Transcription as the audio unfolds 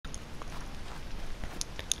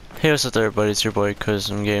Hey, what's up there, everybody? It's your boy,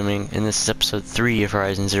 Cosm Gaming, and this is episode 3 of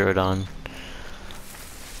Horizon Zero Dawn.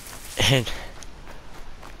 And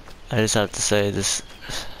I just have to say this,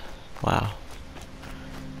 wow.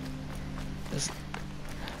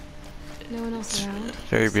 No one else around.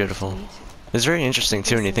 Very beautiful. It's very interesting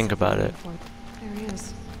too when you think about it. There he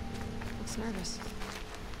is. Looks nervous.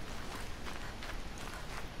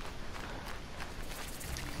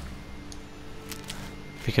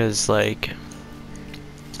 Because it's like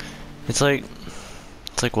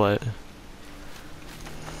what?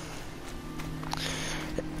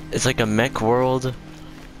 It's like a mech world,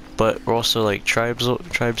 but we're also like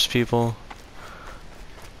tribes people.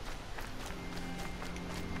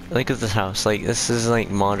 Look at this house. Like, this is like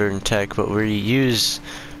modern tech, but we use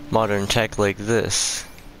modern tech like this.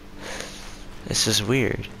 It's just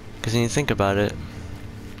weird, because when you think about it,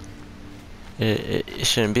 it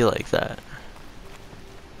shouldn't be like that.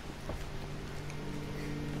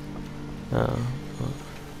 Oh.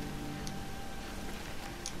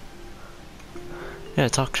 Yeah,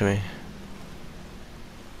 talk to me.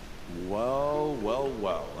 Well, well,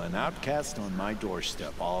 well. An outcast on my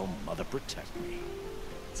doorstep. All mother protect me.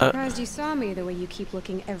 Surprised you saw me the way you keep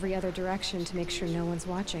looking every other direction to make sure no one's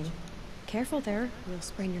watching. Careful there, you'll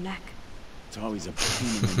sprain your neck. It's always a pain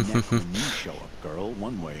in the neck when you show up, girl,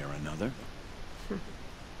 one way or another.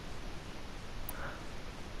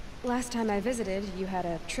 Last time I visited, you had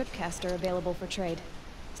a tripcaster available for trade.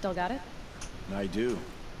 Still got it? I do.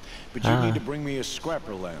 But you need to bring me a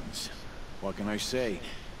scrapper lens. What can I say?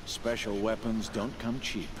 Special weapons don't come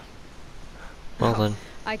cheap. Well then.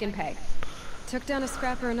 I can pay. Took down a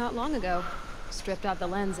scrapper not long ago. Stripped out the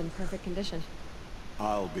lens in perfect condition.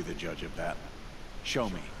 I'll be the judge of that. Show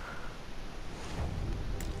me.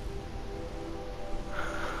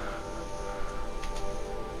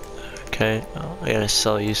 Okay, oh, I gotta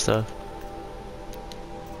sell you stuff.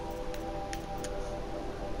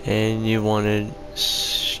 And you wanted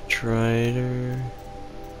Strider.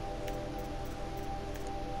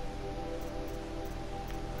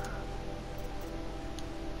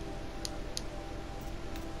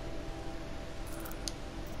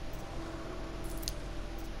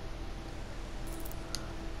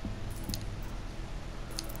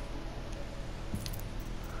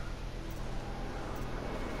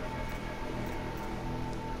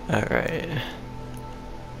 Alright.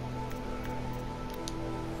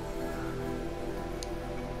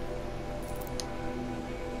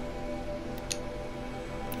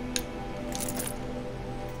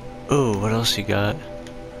 Ooh, what else you got?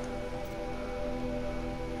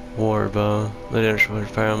 Warbow. Leadership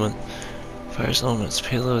fire element. Fires elements.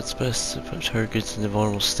 Payload's best to put targets into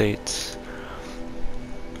vulnerable states.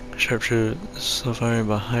 Sharpshooter, slow firing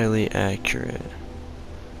but highly accurate.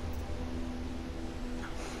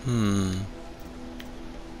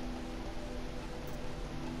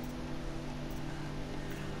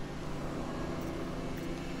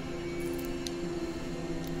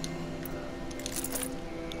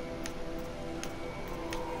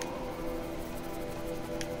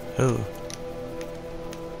 Oh.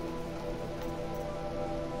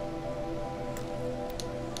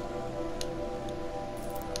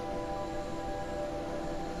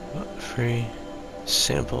 Free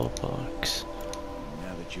sample box.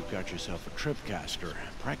 Now that you've got yourself a tripcaster,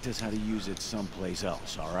 practice how to use it someplace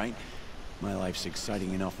else, alright? My life's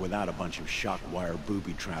exciting enough without a bunch of shock wire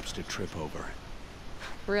booby traps to trip over.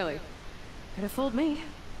 Really? Could have fooled me.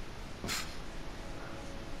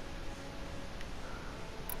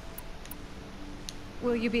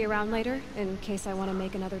 Will you be around later, in case I want to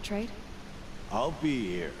make another trade? I'll be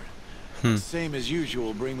here. Same as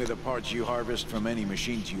usual, bring me the parts you harvest from any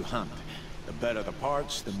machines you hunt. The better the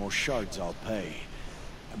parts, the more shards I'll pay.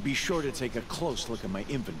 Be sure to take a close look at my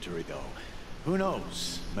inventory, though. Who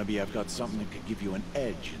knows? Maybe I've got something that could give you an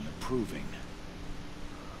edge in the proving.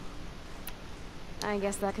 I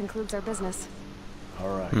guess that concludes our business.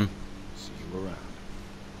 Alright. See you around.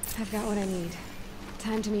 I've got what I need.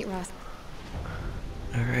 Time to meet Ross.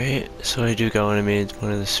 Alright, so I do got what I made,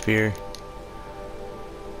 one of the spear.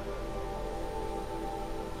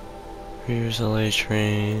 Here's Aloy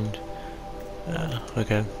trained.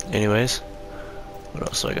 Okay. Anyways, what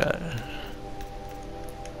else do I got?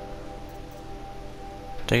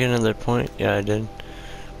 Did I get another point? Yeah, I did.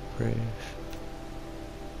 Brave.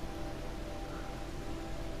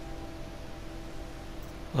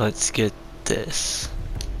 Let's get this.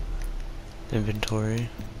 Inventory.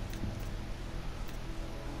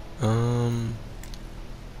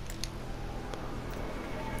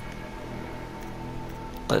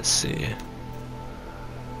 Let's see.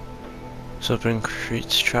 So it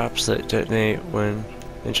creates traps that detonate when...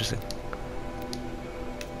 Interesting.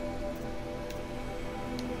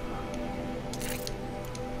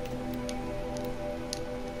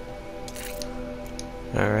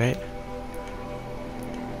 Alright.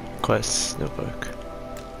 Quests notebook.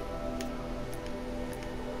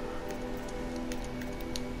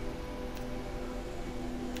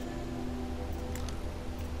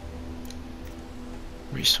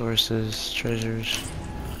 Resources, treasures.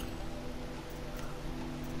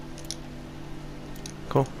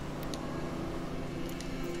 Cool.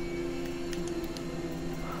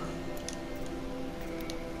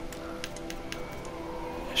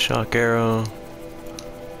 Shock arrow.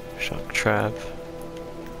 Shock trap.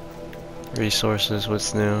 Resources,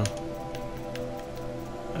 what's new?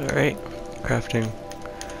 Alright. Crafting.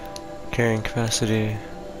 Carrying capacity.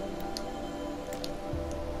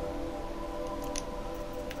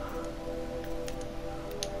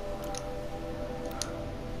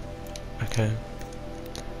 Okay.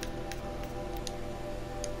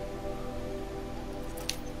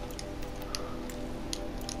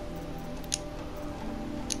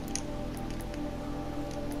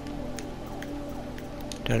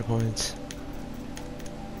 Data points.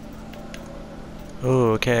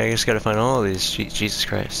 Oh, okay, I just gotta find all of these. Jesus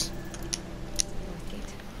Christ.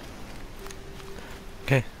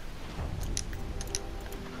 Okay.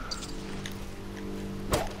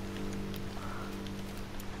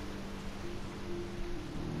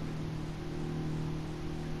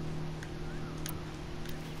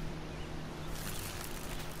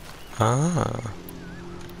 Ah.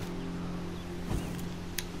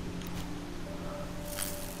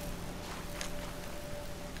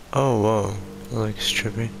 Oh, whoa. That looks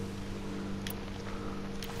trippy.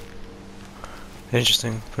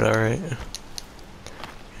 Interesting, but alright.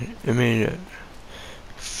 I mean,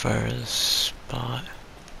 fire the spot.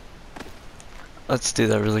 Let's do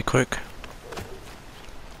that really quick.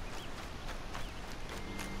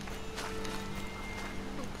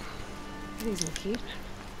 These will keep.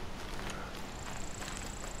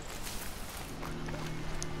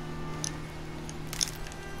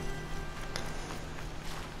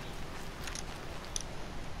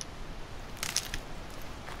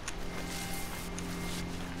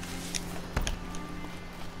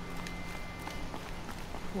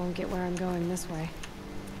 Won't get where I'm going this way.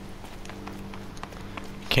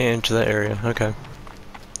 Can't enter that area, okay.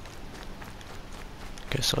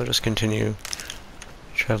 Okay, so I'll just continue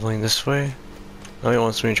traveling this way. Oh, he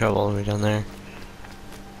wants me to travel all the way down there.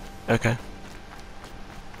 Okay.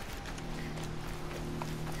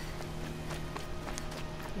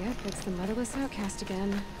 Yep, it's the motherless outcast again.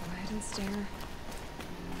 Go ahead and stare.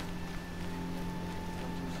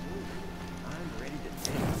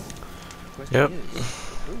 Yep.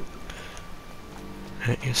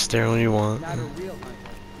 You stare when you want.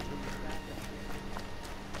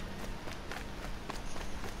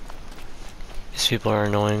 These people are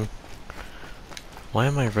annoying. Why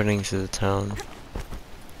am I running through the town?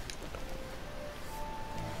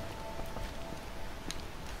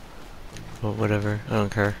 Well, whatever. I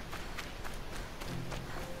don't care.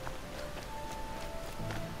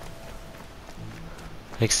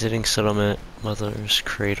 Exiting settlement. Mother's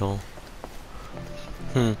cradle.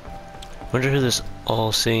 Wonder who this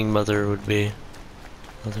all-seeing mother would be.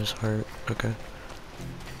 Mother's heart. Okay.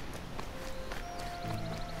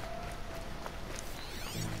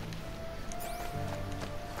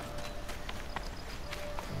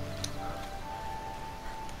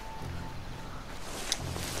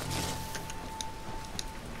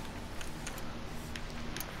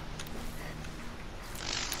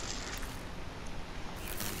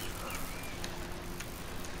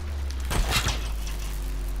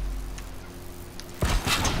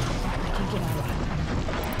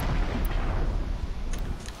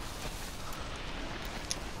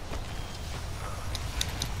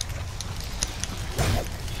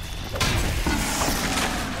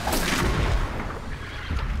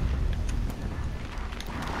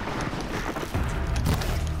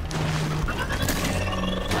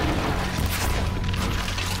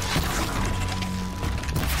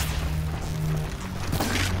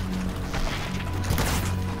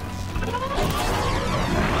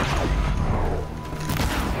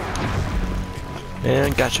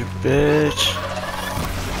 And gotcha, bitch.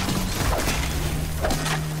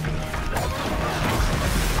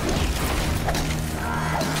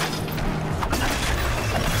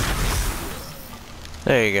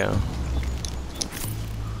 There you go.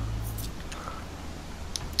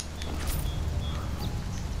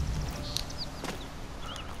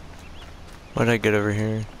 What did I get over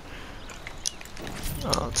here?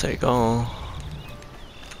 I'll take all.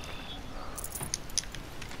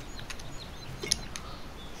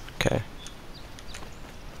 Okay.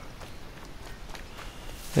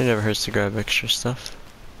 It never hurts to grab extra stuff.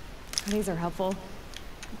 These are helpful.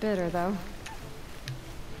 Bitter, though.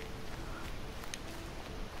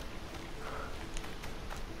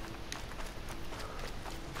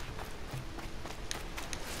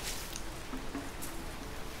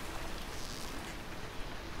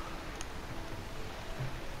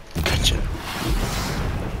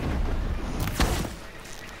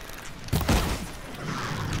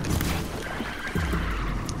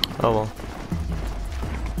 Oh well.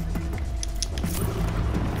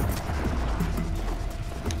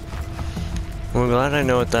 I'm glad I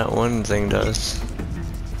know what that one thing does.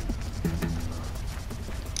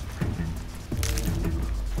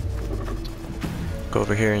 Go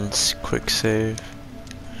over here and quick save.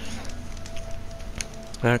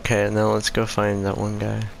 Okay, now let's go find that one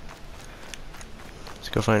guy. Let's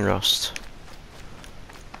go find Rust.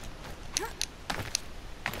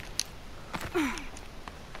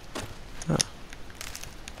 Oh.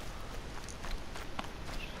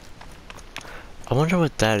 I wonder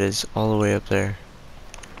what that is all the way up there.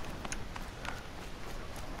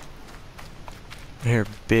 I hear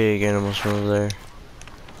big animals from over there.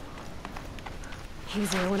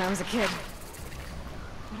 Easier when I was a kid.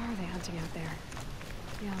 What are they hunting out there?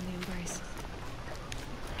 Beyond the embrace.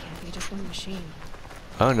 Can't be just one machine.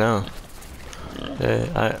 Oh no.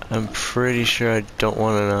 I'm pretty sure I don't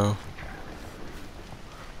want to know.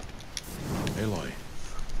 Aloy,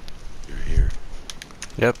 you're here.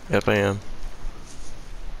 Yep, I am.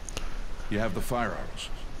 You have the firearms.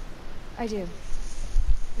 I do.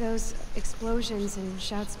 Those explosions and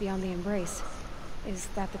shouts beyond the embrace. Is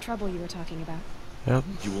that the trouble you were talking about? Yep.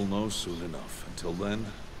 You will know soon enough. Until then,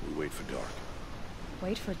 we wait for dark.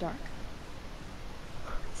 Wait for dark.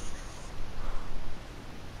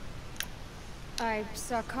 I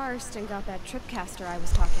saw Karst and got that tripcaster I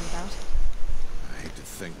was talking about. I hate to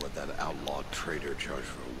think what that outlaw trader charged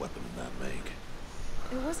for a weapon in that make.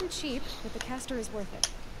 It wasn't cheap, but the caster is worth it.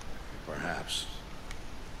 Perhaps.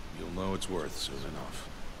 You'll know it's worth soon enough.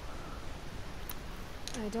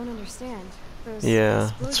 I don't understand. Those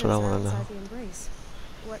Yeah, that's what I want want to to know. outside the embrace.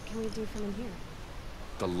 What can we do from in here?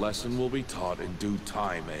 The lesson will be taught in due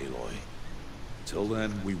time, Aloy. Till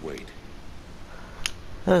then, we wait.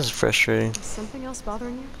 That is frustrating. Is something else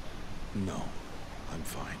bothering you? No, I'm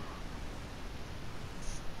fine.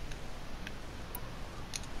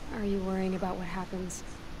 Are you worrying about what happens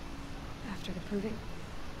after the proving?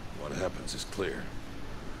 What happens is clear.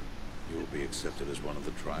 You will be accepted as one of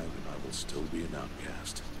the tribe, and I will still be an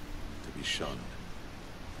outcast. To be shunned.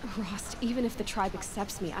 Rost, even if the tribe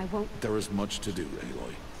accepts me, I won't... There is much to do,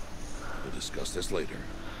 Aloy. We'll discuss this later.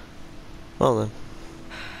 Well then.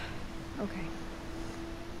 Okay.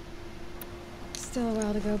 Still a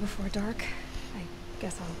while to go before dark. I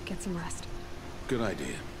guess I'll get some rest. Good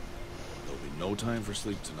idea. There'll be no time for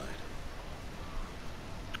sleep tonight.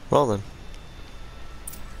 Well then.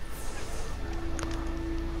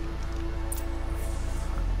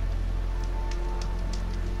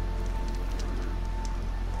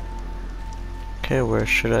 Okay, where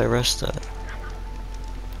should I rest at?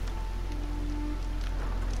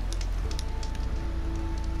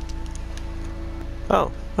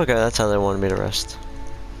 Oh, okay, that's how they wanted me to rest.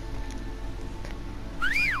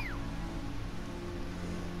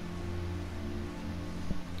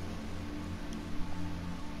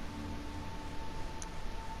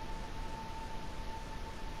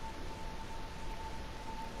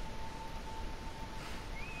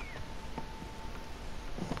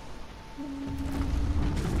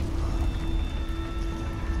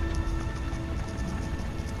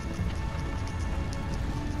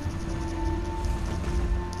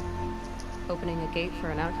 Opening a gate for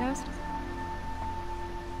an outcast?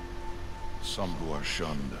 Some who are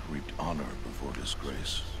shunned reaped honor before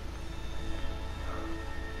disgrace.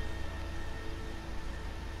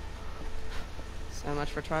 So much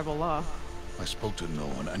for tribal law. I spoke to no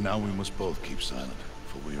one, and now we must both keep silent,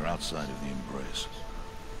 for we are outside of the embrace.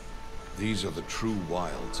 These are the true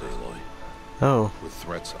wilds, Aloy, Oh, with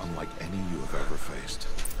threats unlike any you have ever faced.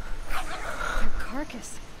 A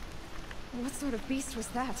carcass. What sort of beast was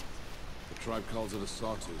that? The tribe calls it a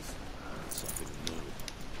sawtooth, and it's something new,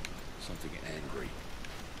 something angry.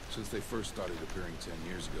 Since they first started appearing 10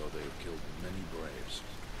 years ago, they have killed many braves.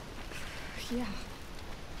 Yeah.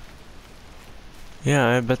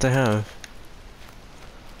 yeah, I bet they have.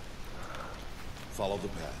 Follow the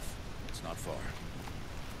path. It's not far.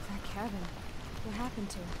 That cabin. What happened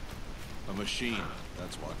to it? A machine,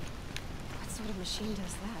 that's what. What sort of machine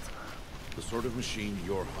does that? The sort of machine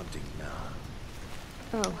you're hunting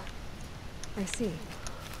now. Oh. I see.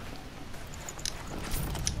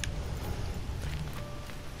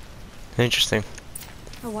 Interesting.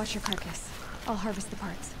 I'll watch your carcass. I'll harvest the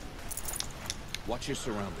parts. Watch your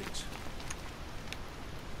surroundings.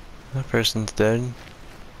 That person's dead.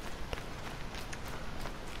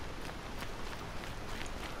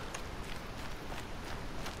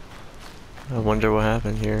 I wonder what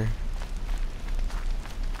happened here.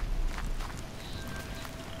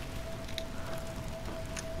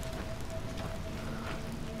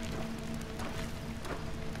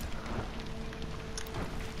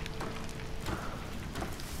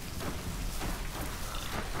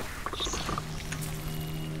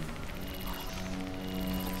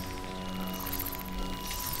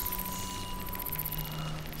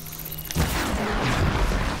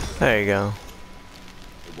 There you go.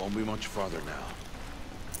 It won't be much farther now.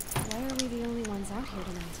 Why are we the only ones out here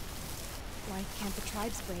tonight? Why can't the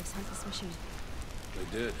tribe's braves hunt this machine? They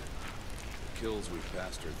did. The kills we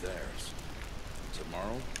passed are theirs.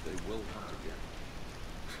 Tomorrow, they will hunt again.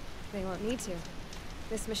 They won't need to.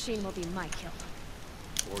 This machine will be my kill.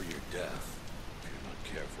 Or your death, if you're not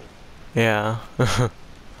careful. Yeah.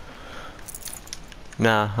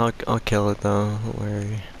 Nah, I'll kill it though. Don't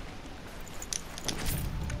worry.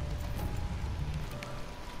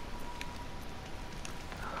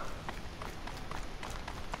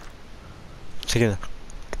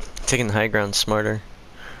 Taking the high ground smarter.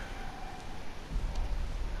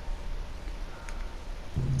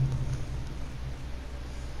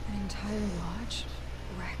 An entire lodge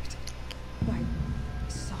wrecked by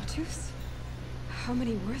sawtooths? How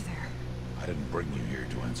many were there? I didn't bring you here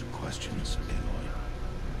to answer questions,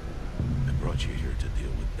 Aloy. I brought you here to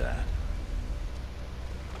deal with that.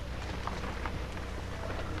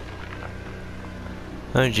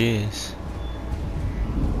 Oh jeez.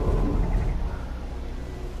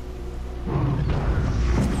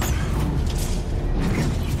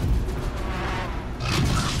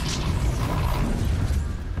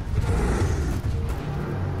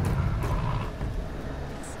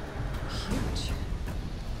 Huge.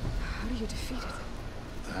 How do you defeat it?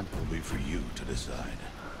 That will be for you to decide.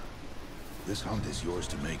 This hunt is yours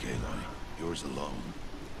to make, Aloy. Yours alone.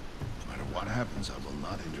 No matter what happens, I will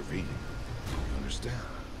not intervene. You understand?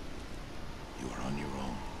 You are on your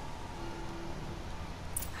own.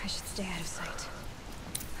 I should stay out of sight.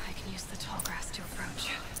 I can use the tall grass to approach.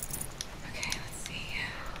 Okay, let's see.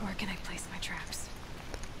 Where can I place my traps?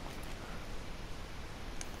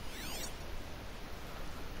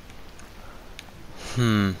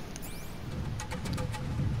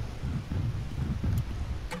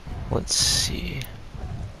 Let's see.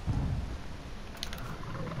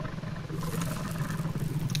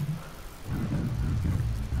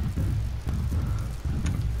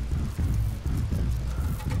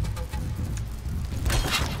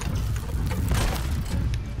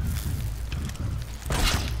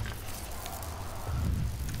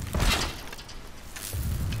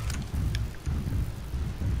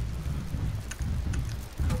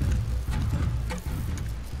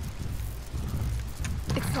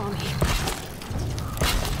 It's on me.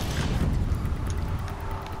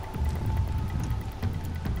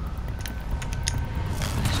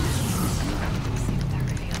 See what that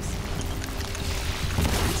reveals.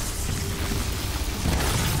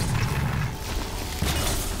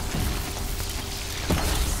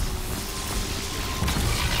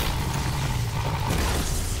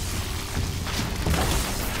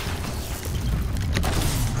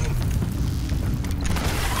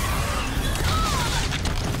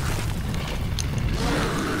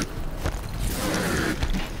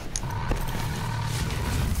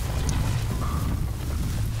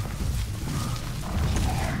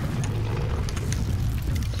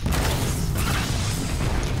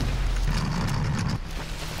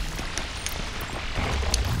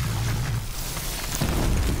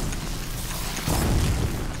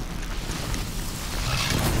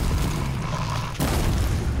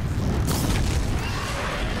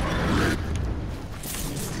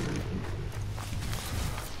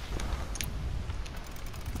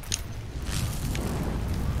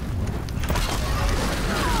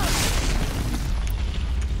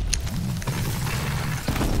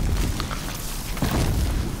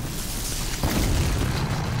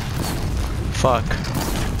 Fuck.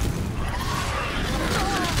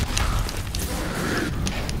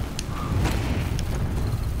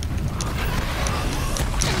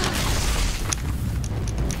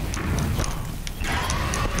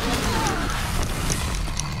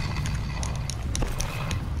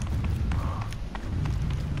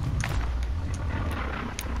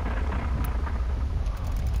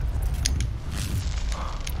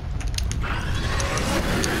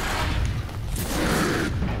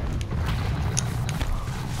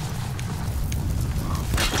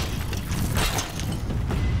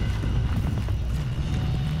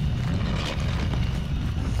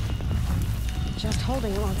 Just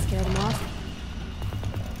holding it won't scare them off.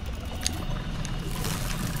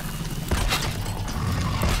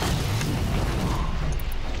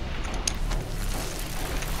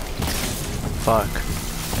 Fuck.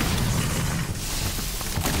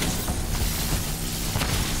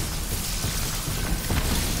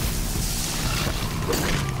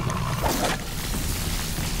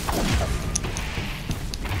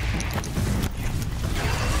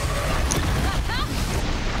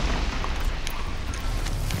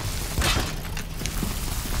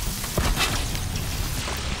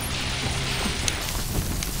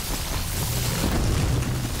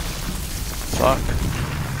 Fuck.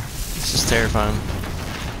 This is terrifying.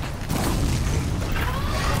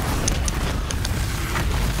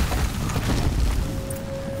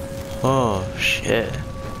 Oh, shit.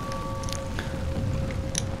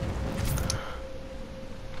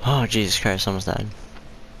 Oh, Jesus Christ, almost died.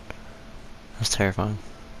 That's terrifying.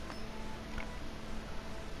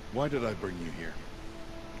 Why did I bring you here?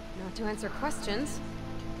 Not to answer questions.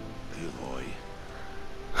 Aloy.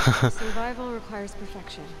 Survival requires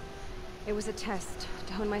perfection. It was a test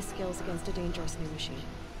to hone my skills against a dangerous new machine.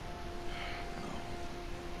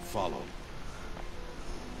 Follow.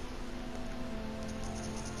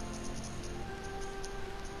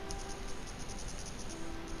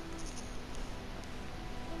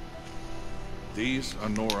 These are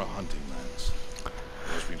Nora hunting lands.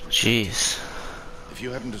 Jeez. If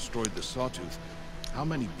you hadn't destroyed the Sawtooth, how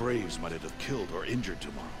many Braves might it have killed or injured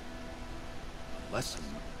tomorrow? The lesson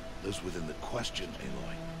lives within the question,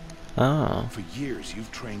 Aloy. Oh. For years, you've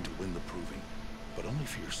trained to win the proving, but only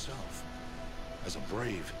for yourself. As a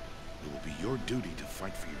Brave, it will be your duty to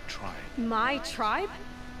fight for your tribe. My tribe?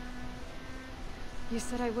 You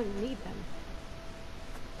said I wouldn't need them.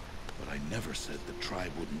 But I never said the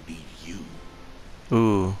tribe wouldn't need you.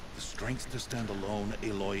 Ooh. The strength to stand alone,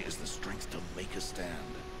 Aloy, is the strength to make a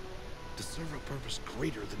stand. To serve a purpose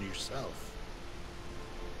greater than yourself.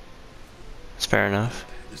 That's fair enough.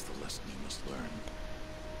 That is the lesson you must learn.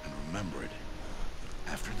 And remember it.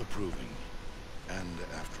 After the proving. And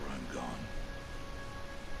after I'm gone.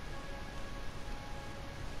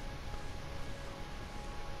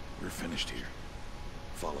 We're finished here.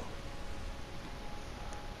 Follow.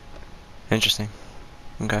 Interesting.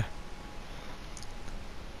 Okay.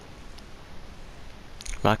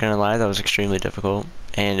 I'm not gonna lie, that was extremely difficult.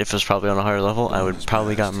 And if it was probably on a higher level, I would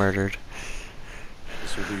probably got murdered.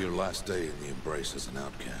 This will be your last day in the Embrace as an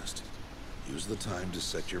outcast. Use the time to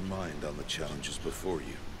set your mind on the challenges before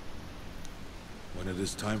you. When it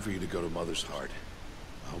is time for you to go to Mother's Heart,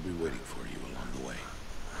 I'll be waiting for you along the way.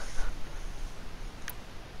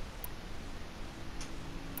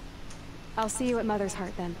 I'll see you at Mother's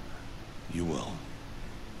Heart then. You will.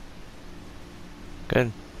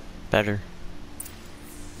 Good. Better.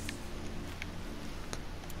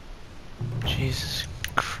 Jesus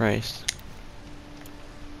Christ.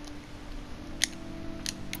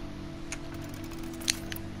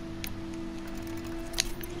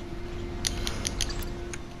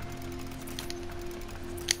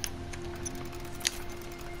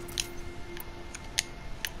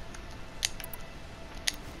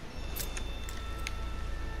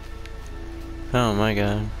 Oh my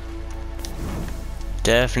god.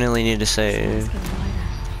 Definitely need to save. It's getting lighter.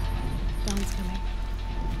 Dawn's coming.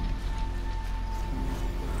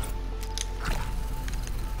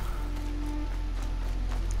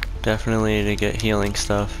 Definitely need to get healing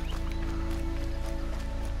stuff.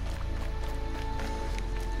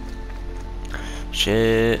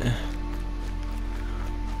 Shit.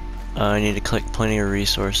 I need to collect plenty of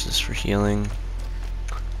resources for healing.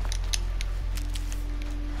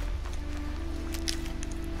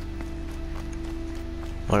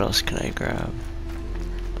 What else can I grab?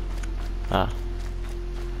 Ah.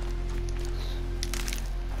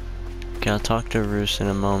 Okay, I'll talk to Roos in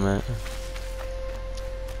a moment.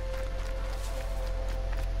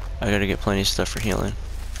 I gotta get plenty of stuff for healing.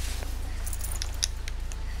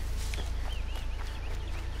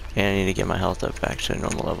 And I need to get my health up back to a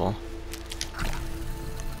normal level.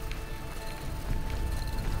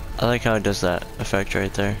 I like how it does that effect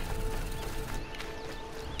right there.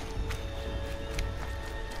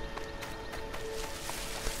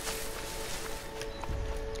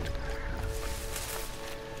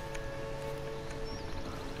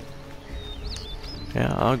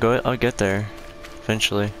 Yeah, I'll get there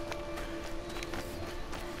eventually.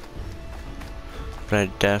 But I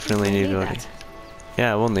definitely need to.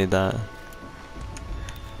 Yeah, we'll need that.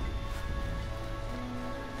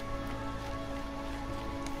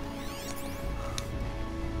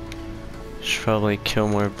 Should probably kill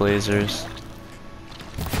more blazers.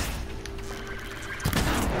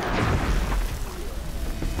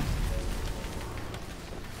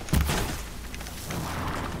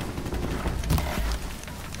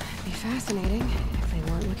 It'd be fascinating if they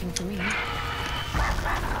weren't looking for me.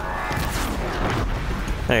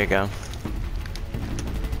 There you go.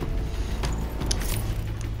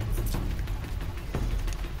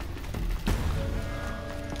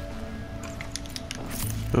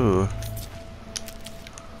 Ooh.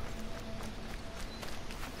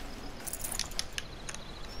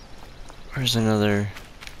 Where's another?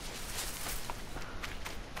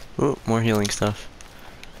 Ooh, more healing stuff.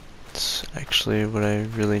 It's actually what I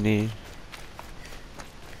really need.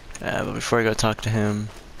 But before I go talk to him,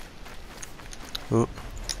 oop,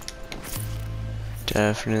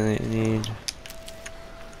 definitely need.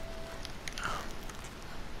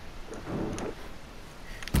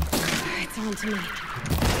 It's on to me.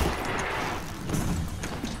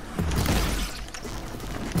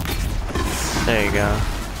 There you go.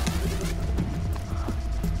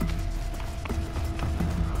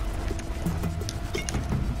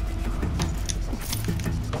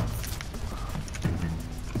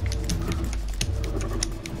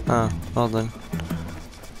 Oh, well then.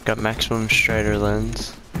 Got maximum strider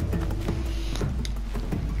lens.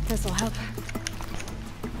 This'll help.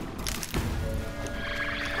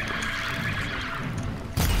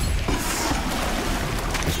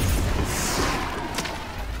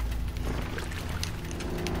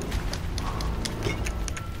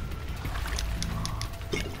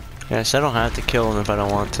 Yes, I don't have to kill him if I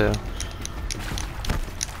don't want to.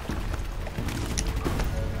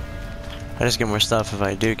 I just get more stuff if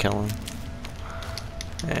I do kill him.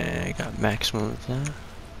 And I got maximum of that.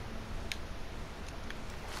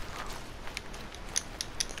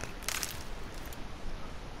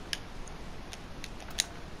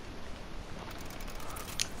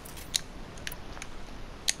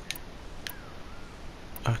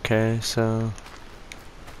 Okay, so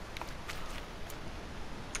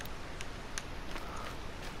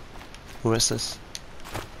who is this?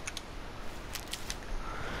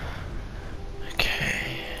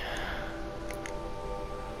 Okay.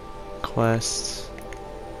 Quests.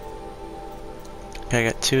 Okay,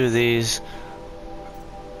 I got 2 of these.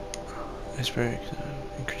 Iceberg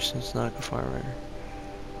increases Naga farmer.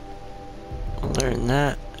 I'll learn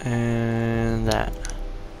that and that.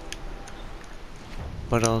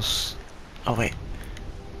 What else? Oh wait.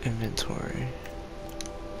 Inventory.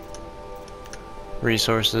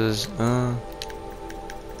 Resources. Oh.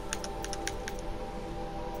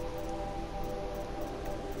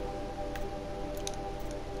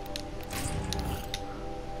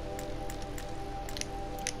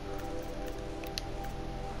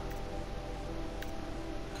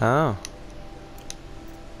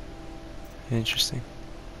 Interesting.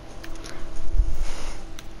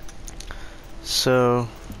 So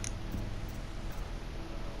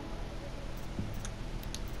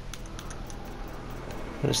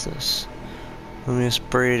what is this? Luminous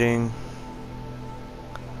braiding.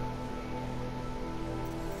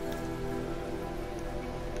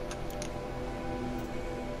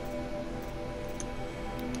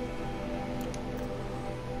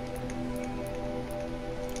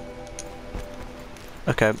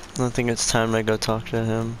 Okay, I think it's time to go talk to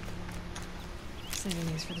him. Saving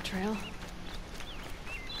these for the trail.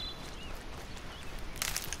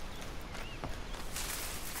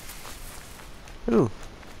 Ooh,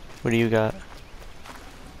 what do you got?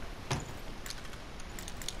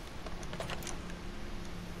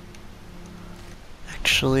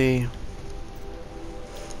 Actually,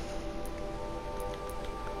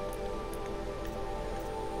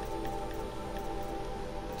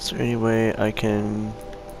 is there any way I can...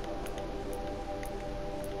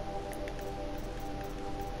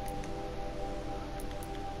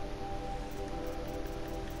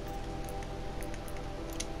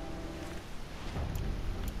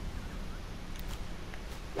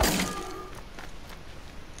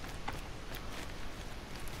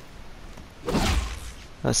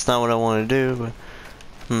 That's not what I want to do,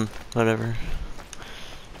 but whatever.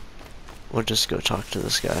 We'll just go talk to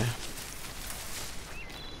this guy.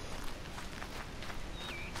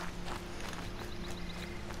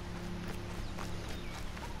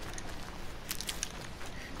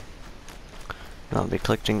 I'll be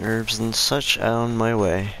collecting herbs and such on my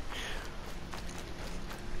way.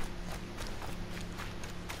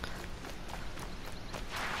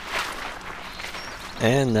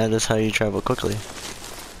 And that is how you travel quickly.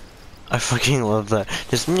 I fucking love that.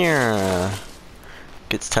 Just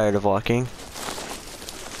gets tired of walking.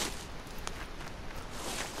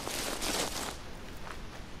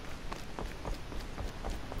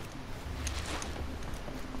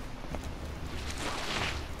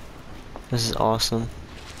 This is awesome.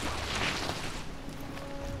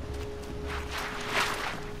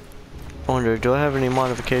 I wonder, do I have any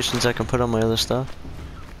modifications I can put on my other stuff?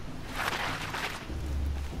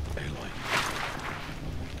 Aloy,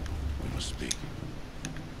 we must speak.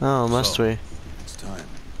 Oh, must we? It's time.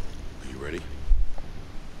 Are you ready?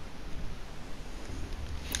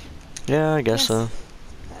 Yeah, I guess Yes. so.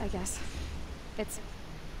 I guess. It's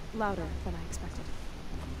louder than I expected.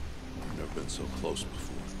 I've never been so close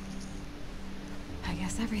before. I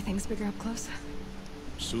guess everything's bigger up close.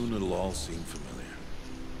 Soon it'll all seem familiar.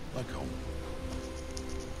 Like home.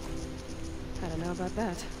 I don't know about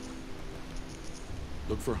that.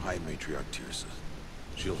 Look for High Matriarch Tirsa.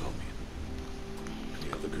 She'll help you.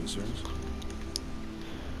 Any other concerns?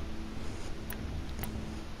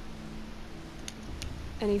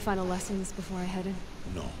 Any final lessons before I head in?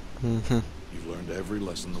 No. Mm-hmm. You've learned every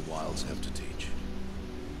lesson the wilds have to teach.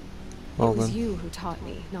 Well It was then. you who taught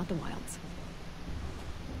me, not the wilds.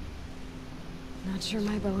 Not sure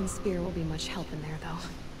my bow and spear will be much help in there,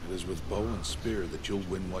 though. It is with bow and spear that you'll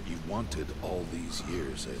win what you've wanted all these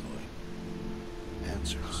years, Aloy.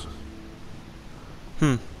 Answers.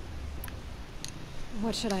 Hmm.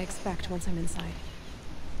 What should I expect once I'm inside?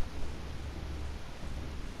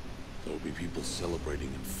 There will be people celebrating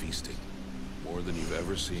and feasting. More than you've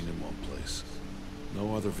ever seen in one place.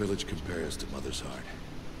 No other village compares to Mother's Heart.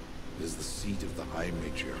 It is the seat of the High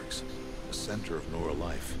Matriarchs, the center of Nora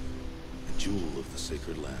life, a jewel of the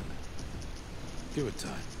sacred land. Give it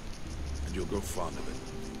time, and you'll grow fond of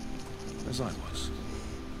it. As I was,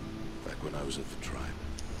 back when I was at the tribe.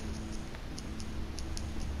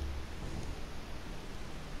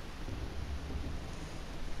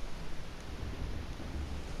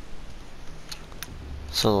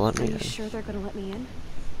 So let Are me you in. sure they're gonna let me in?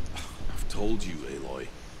 I've told you, Aloy.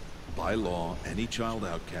 By law, any child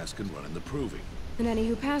outcast can run in the proving. And any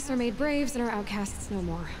who pass are made braves and are outcasts no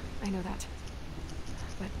more. I know that.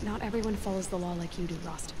 But not everyone follows the law like you do,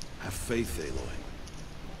 Rost. Have faith, Aloy.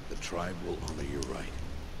 The tribe will honor your right.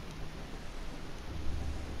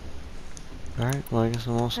 Alright, well I guess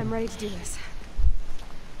I'm also. I'm ready to do this.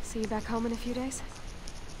 See you back home in a few days?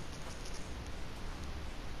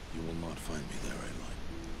 You will not find me there, Aloy.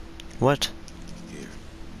 What? Here.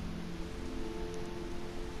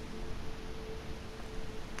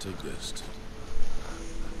 Take this.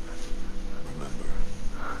 Remember.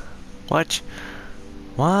 What?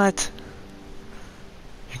 What?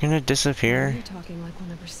 You're gonna disappear? You're talking like we'll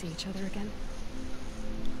never see each other again.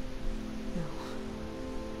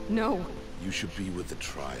 No. No! You should be with the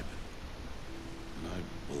tribe. And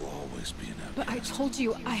I will always be an outcast. But I told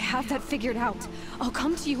you, I have that figured out. I'll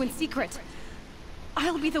come to you in secret.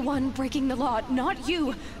 I'll be the one breaking the law, not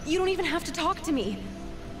you. You don't even have to talk to me.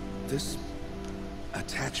 This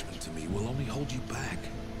attachment to me will only hold you back.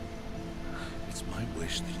 It's my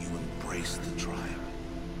wish that you embrace the tribe.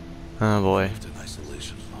 Oh boy. Lived in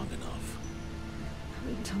isolation long enough.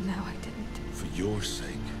 Until now, I didn't. For your sake,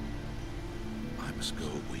 I must go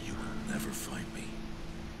where you will never find me.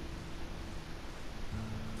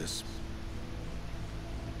 This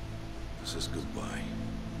is goodbye.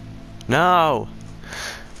 No!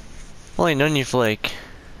 I've only known you for like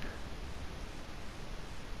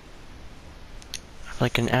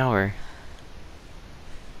an hour.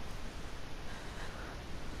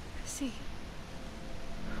 I see.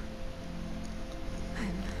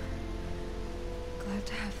 I'm glad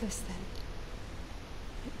to have this then.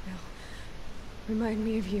 It will remind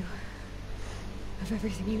me of you. Of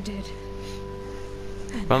everything you did.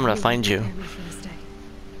 And But I'm gonna how find you. prepared me for this day.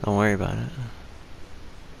 Don't worry about it.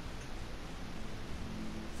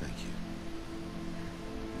 Thank you.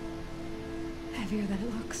 Heavier than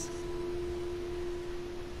it looks.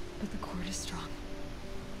 But the cord is strong.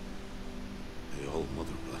 May all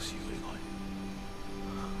Mother bless you, Aloy.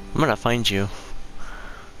 I'm gonna find you.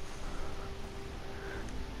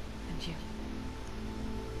 And you.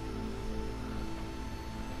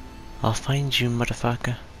 I'll find you,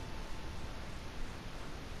 motherfucker.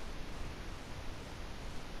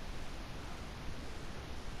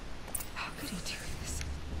 How could he do this?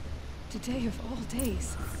 Today of all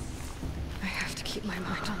days. I have to keep my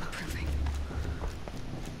mind on the proving.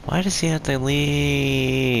 Why does he have to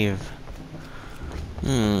leave?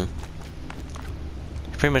 He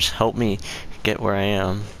pretty much helped me get where I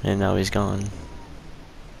am, and now he's gone.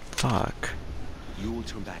 Fuck. You will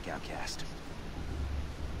turn back, outcast.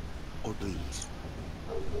 Or bleed.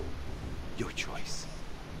 Your choice.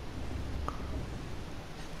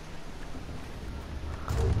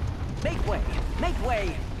 Make way! Make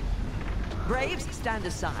way! Braves, stand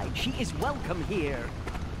aside. She is welcome here.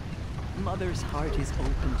 Mother's heart is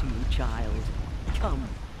open to you, child. Come.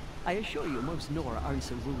 I assure you, most Nora aren't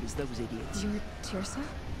so rude as those idiots. You're Tirsa?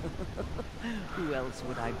 Who else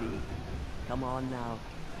would I be? Come on now.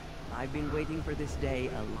 I've been waiting for this day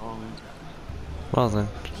a long time. Well then.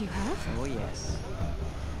 You have? Oh, yes.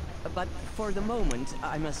 But for the moment,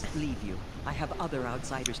 I must leave you. I have other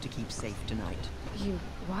outsiders to keep safe tonight. You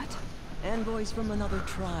what? Envoys from another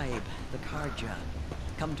tribe, the Karja.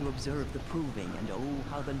 Come to observe the proving, and oh,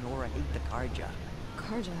 how the Nora hate the Karja.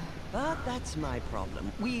 Karja. But that's my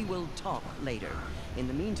problem. We will talk later. In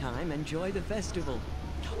the meantime, enjoy the festival.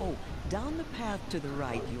 Oh, down the path to the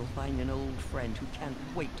right, you'll find an old friend who can't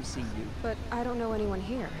wait to see you. But I don't know anyone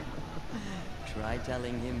here. Try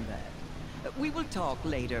telling him that. We will talk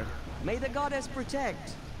later. May the goddess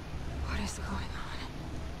protect. What is going on?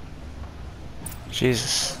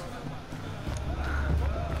 Jesus.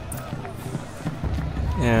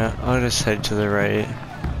 Yeah, I'll just head to the right.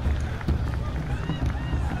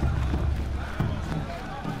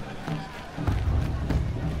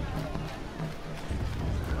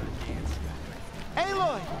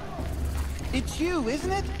 Aloy! It's you,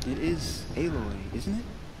 isn't it? It is Aloy, isn't it?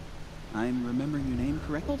 I'm remembering your name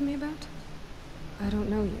correctly? Told me about? I don't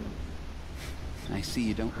know you. I see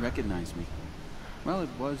you don't recognize me. Well, it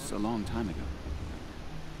was a long time ago.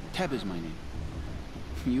 Teb is my name.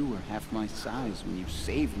 You were half my size when you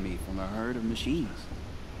saved me from a herd of machines.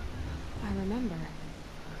 I remember.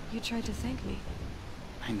 You tried to thank me.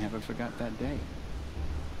 I never forgot that day.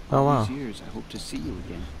 Oh, All wow. these years, I hope to see you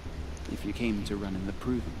again, if you came to run in the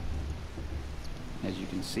proving. As you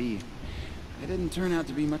can see, I didn't turn out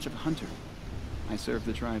to be much of a hunter. I served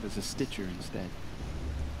the tribe as a stitcher instead,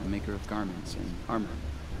 a maker of garments and armor.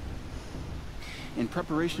 In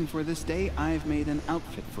preparation for this day, I've made an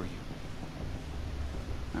outfit for you.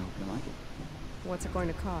 I hope you like it. What's it going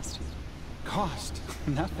to cost? Cost?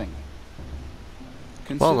 Nothing.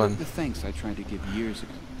 Well Consider then. the thanks I tried to give years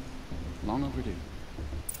ago. Long overdue.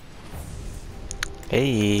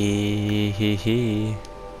 Hey, hee hee.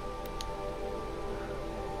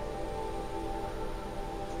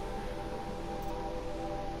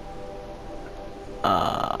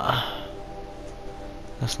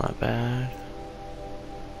 That's not bad.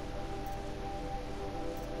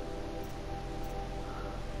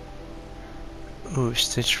 Ooh,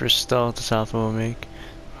 stitch for stealth. The south will make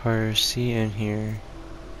harder to see in here.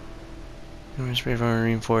 I'm just ready to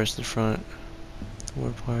reinforce the front.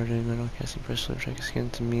 War parted metal casting bracelet protects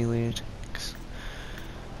against melee attacks.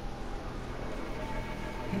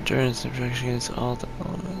 Endurance and protection against all the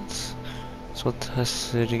elements. It's well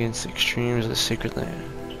tested against extremes of the sacred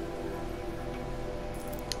land.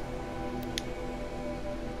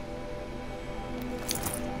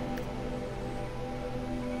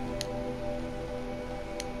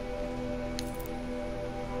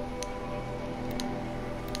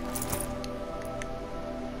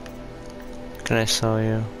 Can I sell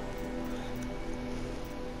you?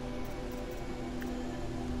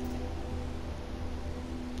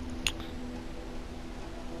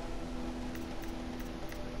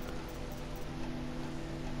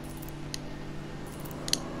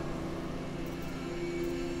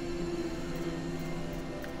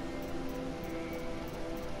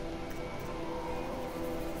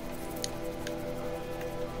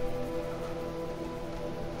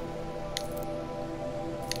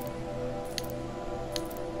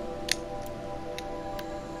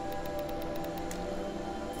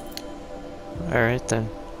 Alright then.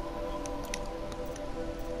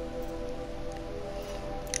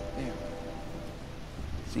 There.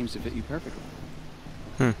 Seems to fit you perfectly.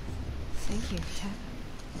 Thank you, Ted.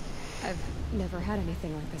 I've never had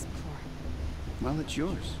anything like this before. Well, it's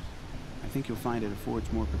yours. I think you'll find it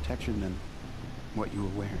affords more protection than what you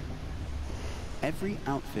were wearing. Every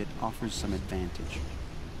outfit offers some advantage.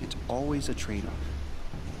 It's always a trade-off.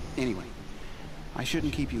 Anyway, I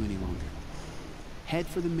shouldn't keep you any longer. Head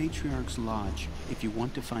for the Matriarch's Lodge if you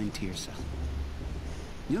want to find Tirsa.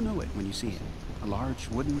 You'll know it when you see it. A large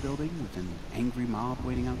wooden building with an angry mob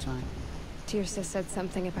waiting outside. Tirsa said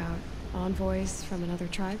something about envoys from another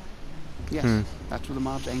tribe. Yes, that's what the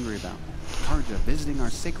mob's angry about. Karja visiting our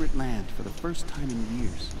sacred land for the first time in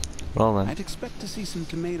years. Well then. I'd expect to see some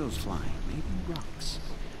tomatoes fly, maybe rocks.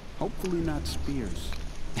 Hopefully not spears.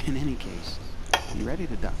 In any case, be ready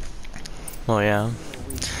to duck. Well, yeah.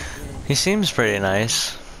 He seems pretty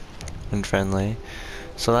nice and friendly,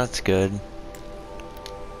 so that's good.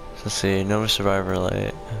 Let's see, Nova Survivor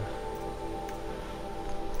Light.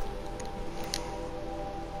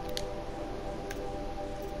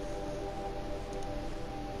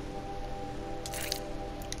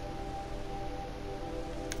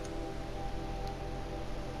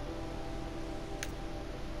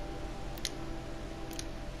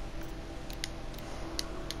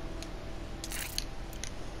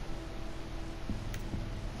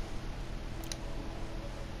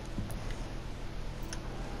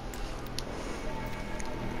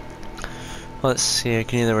 Let's see, I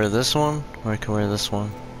can either wear this one, or I can wear this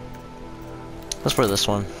one. Let's wear this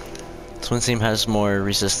one. This one seems has more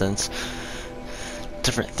resistance.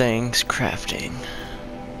 Different things, crafting.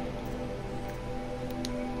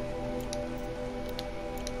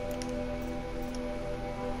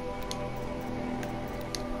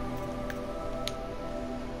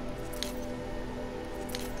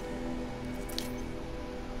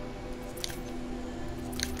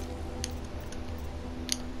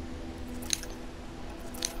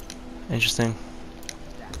 Interesting.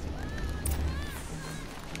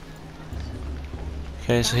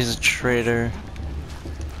 Okay, so he's a traitor.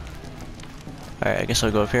 Alright, I guess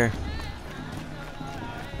I'll go up here.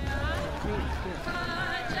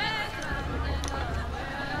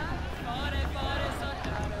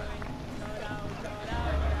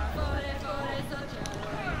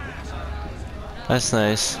 That's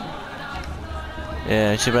nice.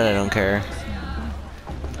 Yeah, too bad I don't care.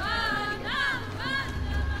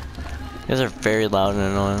 You guys are very loud and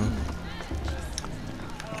annoying.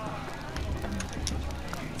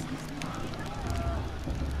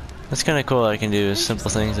 That's kind of cool. I can do simple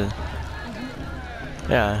things.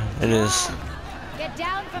 Yeah, it is. Get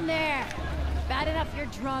down from there. Bad enough you're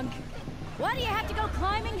drunk. Why do you have to go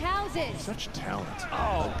climbing houses? Such talent.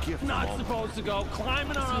 Oh, A gift from not all- supposed to go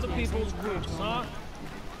climbing on other people's roofs, huh?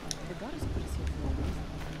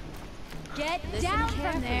 Get down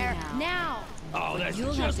from there now. Oh, that's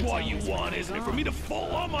You'll have just to what tell you us want, isn't it? For me to fall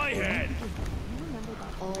on my head.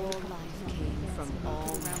 All life came from all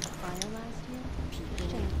around the fire last year. People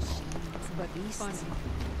changed, but beasts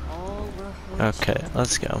all were hurt. Okay,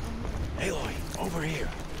 let's go. Aloy, over here.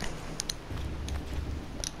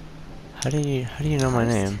 How do you know my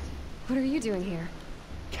name? What are you doing here?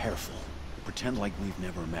 Careful. Pretend like we've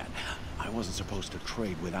never met. I wasn't supposed to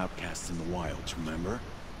trade with outcasts in the wilds, remember?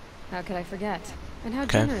 How could I forget? And how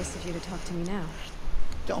Okay. generous of you to talk to me now.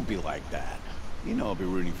 Don't be like that. You know I'll be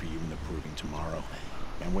rooting for you in the proving tomorrow.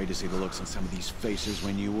 Can't wait to see the looks on some of these faces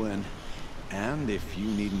when you win. And if you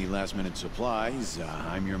need any last-minute supplies,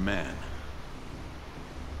 I'm your man.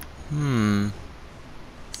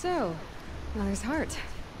 So, Mother's Heart.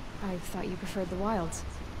 I thought you preferred the wilds.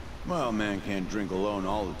 Well, man can't drink alone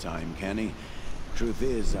all the time, can he? Truth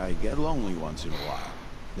is, I get lonely once in a while.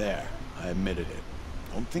 There, I admitted it.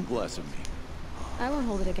 Don't think less of me. I won't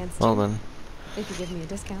hold it against Well you. then. If you give me a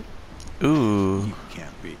discount. Ooh. You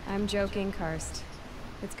can't be. I'm joking, Karst.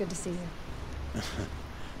 It's good to see you.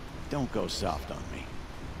 Don't go soft on me.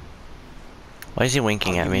 Why is he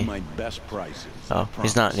winking I'll at give you me? my best prices. Oh, I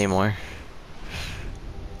he's not promise. anymore.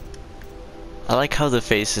 I like how the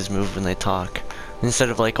faces move when they talk. Instead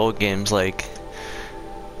of like old games, like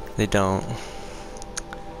they don't.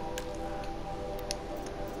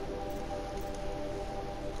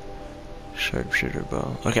 Sharpshooter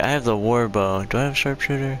bow. Okay, I have the war bow. Do I have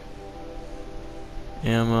sharpshooter?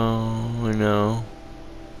 Ammo, no.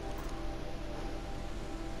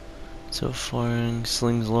 So firing,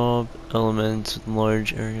 slings lob, elements,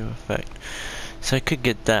 large area of effect. So I could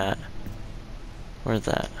get that. Or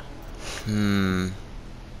that.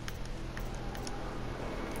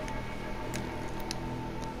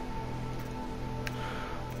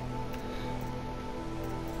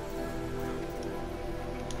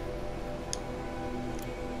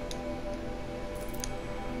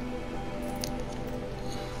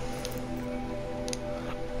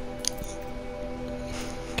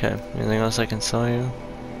 Okay, anything else I can sell you?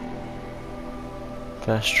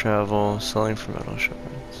 Fast travel, selling for metal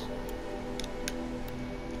shards.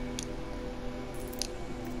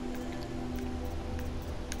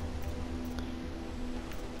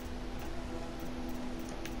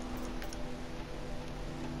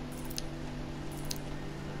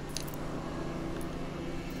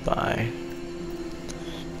 Bye.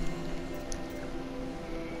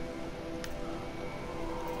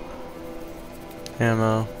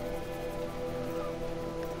 Ammo.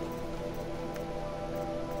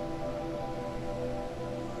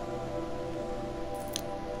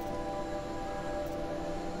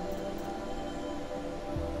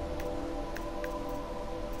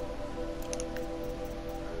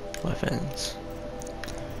 Weapons.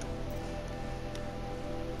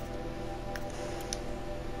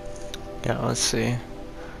 Yeah, let's see.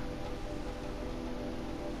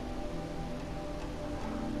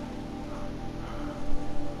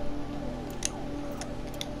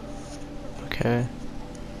 Okay.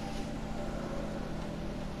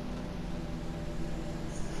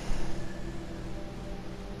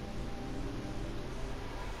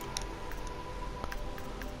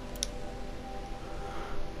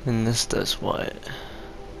 And this does what?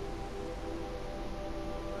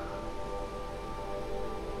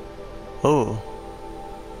 Oh.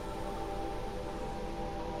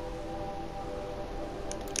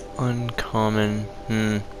 Uncommon.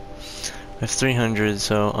 I have 300,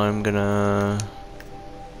 so I'm gonna...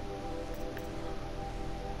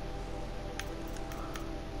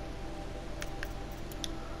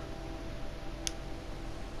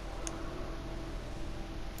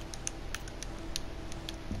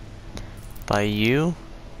 buy you?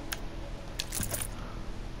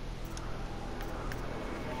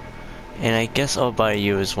 And I guess I'll buy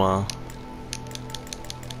you as well.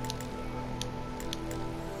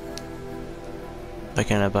 Why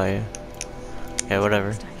can't I buy you? Yeah,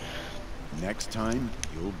 whatever. Next time,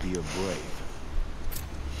 you'll be a brave.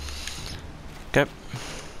 Okay.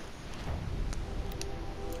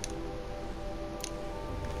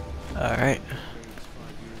 Alright.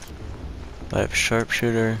 I have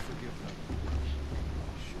sharpshooter.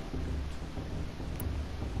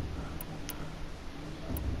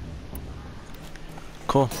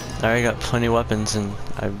 Cool. I already got plenty of weapons and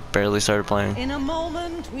I barely started playing. In a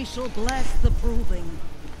moment, we shall bless the proving.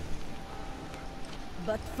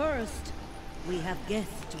 But first, we have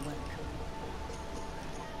guests to welcome.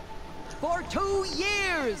 For 2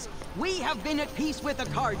 years, we have been at peace with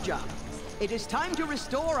Akarja. It is time to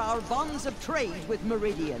restore our bonds of trade with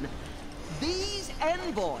Meridian. These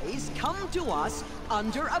envoys come to us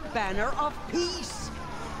under a banner of peace.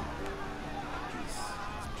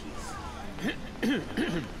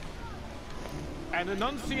 An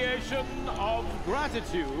enunciation of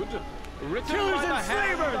gratitude written by the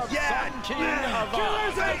hand of Sun King of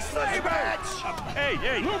Killers and slavers! Hey,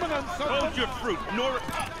 hey! Hold your fruit,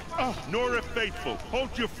 Nora Faithful.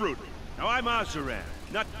 Hold your fruit. Now I'm Azaran,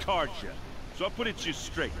 not Karja, so I'll put it to you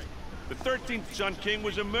straight. The 13th Sun King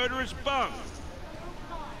was a murderous bum.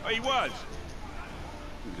 Oh, he was.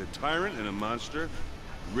 He was a tyrant and a monster.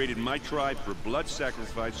 He raided my tribe for blood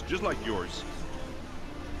sacrifice, just like yours.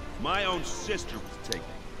 My own sister was taken.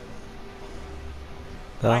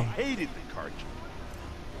 Oh. I hated the Karja.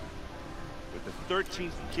 But the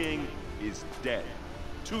 13th king is dead.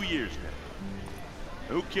 2 years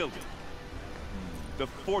now. Who killed him? The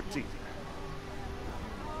 14th.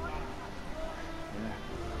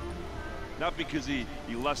 Not because he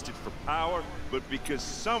lusted for power, but because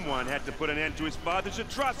someone had to put an end to his father's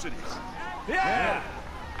atrocities. Yeah!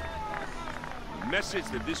 The message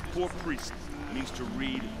that this poor priest needs to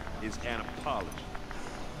read is an apology.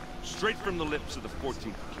 Straight from the lips of the 14th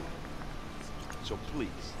king. So please,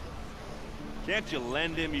 can't you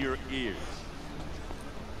lend him your ears?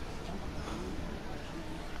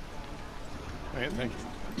 Thank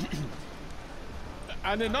you.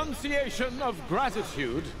 An enunciation of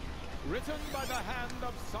gratitude written by the hand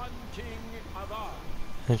of Sun King Avar.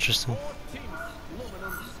 Interesting. 14th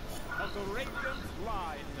luminance of the Radiant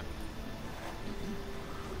Line.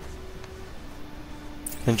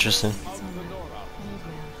 Interesting. Of the Nora.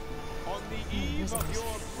 On the eve of your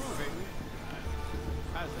proving,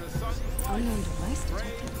 as the sun's Unknown light device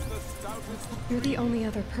detected. frames the stoutest You're the only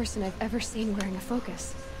other person I've ever seen wearing a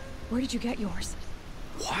focus. Where did you get yours?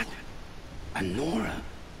 What? A Nora?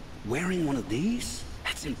 Wearing one of these?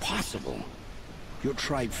 That's impossible. Your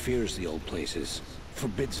tribe fears the old places,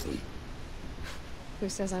 forbids them. Who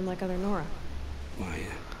says I'm like other Nora? Why,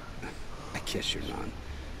 I guess you're not.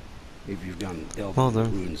 If you've gone delving Well, in the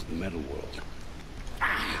then. ruins of the metal world.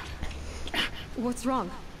 What's wrong?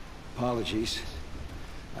 Apologies.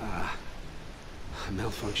 A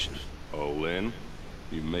malfunction. Oh, Lynn,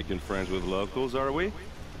 you making friends with locals, are we?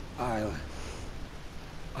 I'll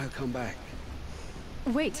come back.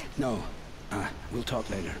 Wait. No, we'll talk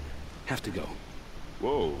later. Have to go.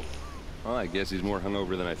 Whoa. Well, I guess he's more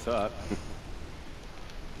hungover than I thought.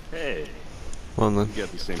 Hey, Well then. you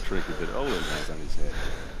got the same trinket that Olin has on his head.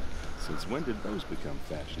 Since when did those become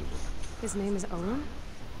fashionable? His name is Owen?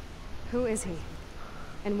 Who is he?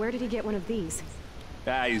 And where did he get one of these?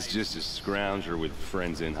 Ah, he's just a scrounger with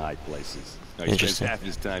friends in high places. Now, he spends Interesting. half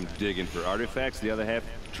his time digging for artifacts, the other half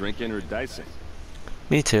drinking or dicing.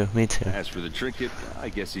 Me too, me too. As for the trinket, I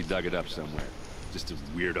guess he dug it up somewhere. Just a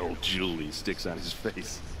weird old jewel he sticks on his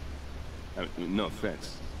face. I mean, no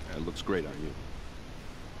offense. It looks great on you.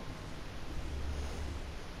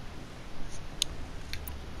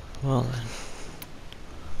 Well then.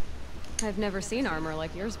 I've never seen armor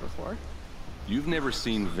like yours before. You've never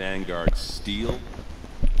seen Vanguard steel?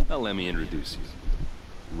 Well, let me introduce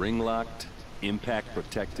you. Ring-locked,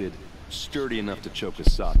 impact-protected, sturdy enough to choke a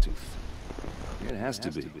sawtooth. It has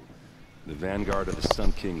to be. The Vanguard of the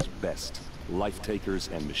Sun King's best. Life-takers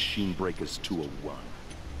and machine-breakers to a one.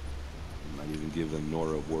 Might even give a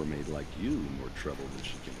Nora warmaid like you more trouble than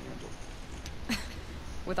she can handle.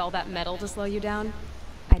 With all that metal to slow you down?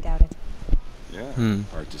 I doubt it. Yeah,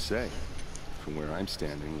 hard to say. From where I'm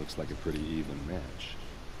standing, looks like a pretty even match.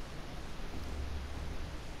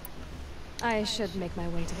 I should make my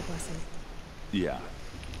way to the blessing. Yeah.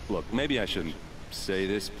 Look, maybe I shouldn't say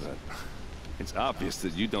this, but it's obvious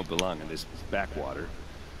that you don't belong in this backwater.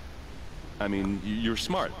 I mean, you're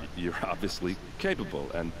smart. You're obviously capable,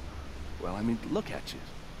 and, well, I mean, look at you.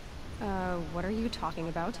 What are you talking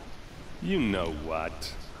about? You know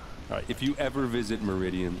what. All right, if you ever visit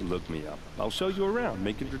Meridian, look me up. I'll show you around,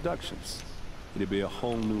 make introductions. It'll be a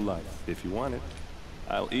whole new life, if you want it.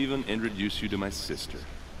 I'll even introduce you to my sister.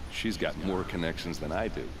 She's got more connections than I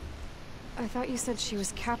do. I thought you said she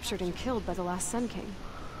was captured and killed by the last Sun King.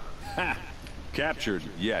 Ha! Captured,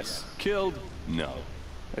 yes. Killed, no.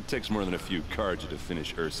 It takes more than a few cards to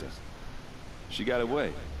finish Ursa. She got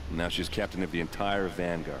away. Now she's captain of the entire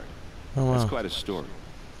Vanguard. Oh, wow. That's quite a story.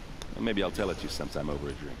 Maybe I'll tell it to you sometime over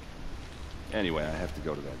a drink. Anyway, I have to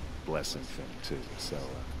go to that blessing thing, too. So,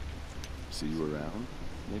 see you around,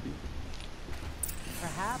 maybe?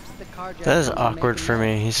 Perhaps the carjacker That is will awkward make for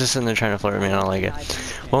me. He's just sitting there trying to flirt with me. I don't like it.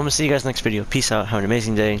 Well, I'm gonna see you guys next video. Peace out. Have an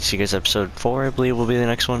amazing day. See you guys episode 4, I believe, will be the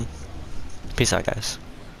next one. Peace out, guys.